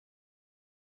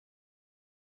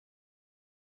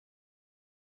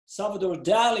Salvador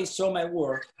Dalí saw my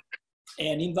work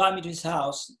and invited me to his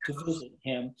house to visit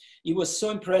him. He was so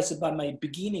impressed by my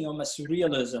beginning on my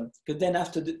surrealism, because then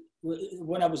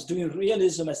when I was doing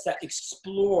realism, I started to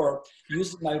explore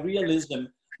using my realism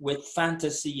with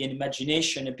fantasy and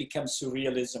imagination and become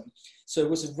surrealism. So it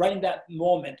was right in that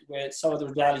moment where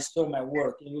Salvador Dalí saw my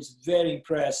work, and he was very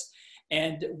impressed.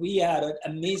 And we had an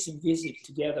amazing visit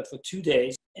together for 2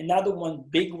 days. Another one,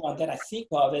 big one that I think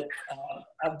of it,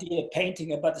 I did a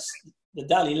painting about the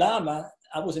Dalai Lama.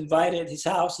 I was invited at his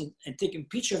house and taking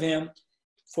a picture of him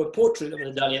for a portrait of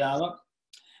the Dalai Lama.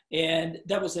 And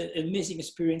that was an amazing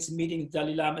experience, meeting the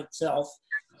Dalai Lama itself.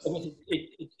 It was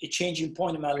a changing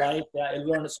point in my life. I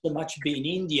learned so much being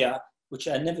in India, which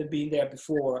I'd never been there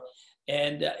before.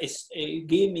 And it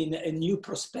gave me a new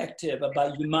perspective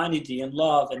about humanity and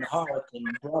love and heart and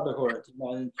brotherhood. You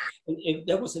know, and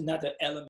that was another element.